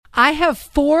I have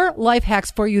 4 life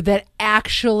hacks for you that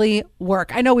actually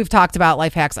work. I know we've talked about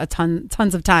life hacks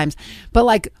tons of times, but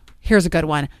like, here's a good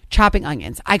one. Chopping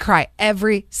onions. I cry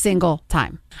every single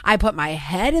time. I put my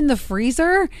head in the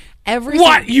freezer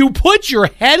You put your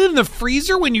head in the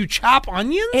freezer when you chop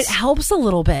onions? It helps a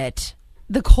little bit.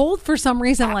 The cold, for some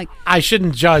reason, like... I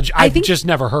shouldn't judge. I've just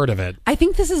never heard of it. I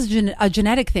think this is a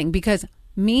genetic thing because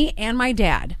me and my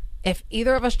dad, if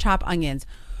either of us chop onions...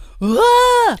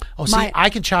 I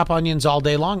can chop onions all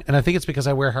day long, and I think it's because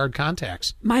I wear hard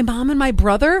contacts. My mom and my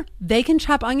brother, they can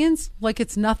chop onions like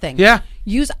it's nothing. Yeah.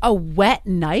 Use a wet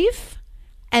knife,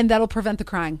 and that'll prevent the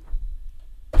crying.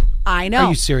 I know. Are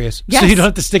you serious? Yes. So you don't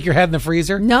have to stick your head in the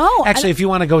freezer? No. Actually, if you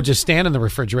want to go just stand in the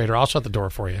refrigerator, I'll shut the door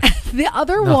for you. The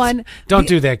other one... Don't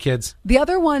do that, kids. The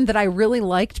other one that I really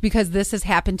liked, because this has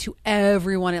happened to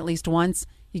everyone at least once,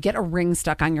 you get a ring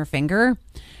stuck on your finger.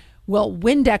 Well,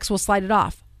 Windex will slide it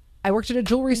off. I worked at a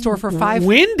jewelry store for 5...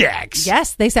 Windex?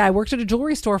 Yes, they said I worked at a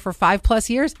jewelry store for 5+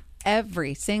 years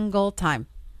every single time.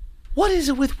 What is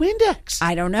it with Windex?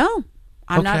 I don't know.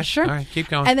 I'm not sure. All right, keep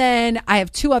going. And then I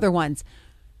have 2 other ones.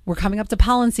 We're coming up to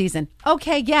pollen season.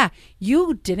 Okay, yeah,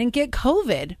 you didn't get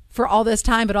COVID for all this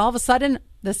time, but all of a sudden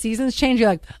the seasons change. You're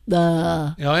like,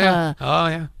 oh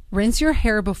yeah. Rinse your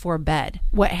hair before bed.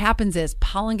 What happens is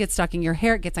pollen gets stuck in your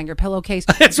hair. It gets on your pillowcase.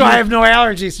 That's why I have no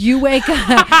allergies. You wake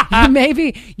up.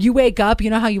 You wake up. You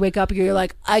know how you wake up? You're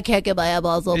like, I can't get my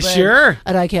eyeballs open. Sure.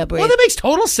 And I can't breathe. Well, that makes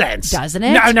total sense. Doesn't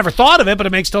it? No, I never thought of it, but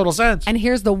it makes total sense. And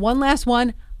here's the one last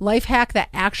one. Life hack that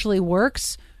actually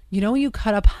works. You know when you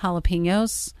cut up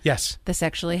jalapenos? Yes. This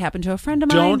actually happened to a friend of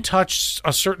mine. Don't touch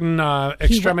a certain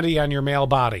extremity on your male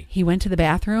body. He went to the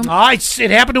bathroom.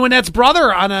 It happened to Annette's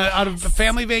brother on a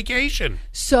family vacation.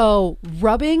 So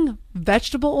rubbing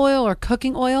vegetable oil or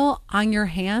cooking oil on your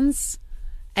hands,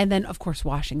 and then, of course,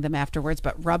 washing them afterwards,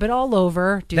 but rub it all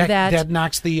over. Do that. That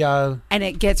knocks the... and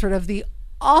it gets rid of the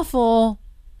awful...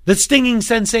 The stinging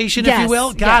sensation, if you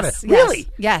will. Got it. Really?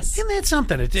 Yes. Isn't that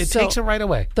something? It takes it right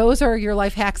away. Those are your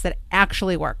life hacks that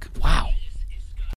actually work. Wow.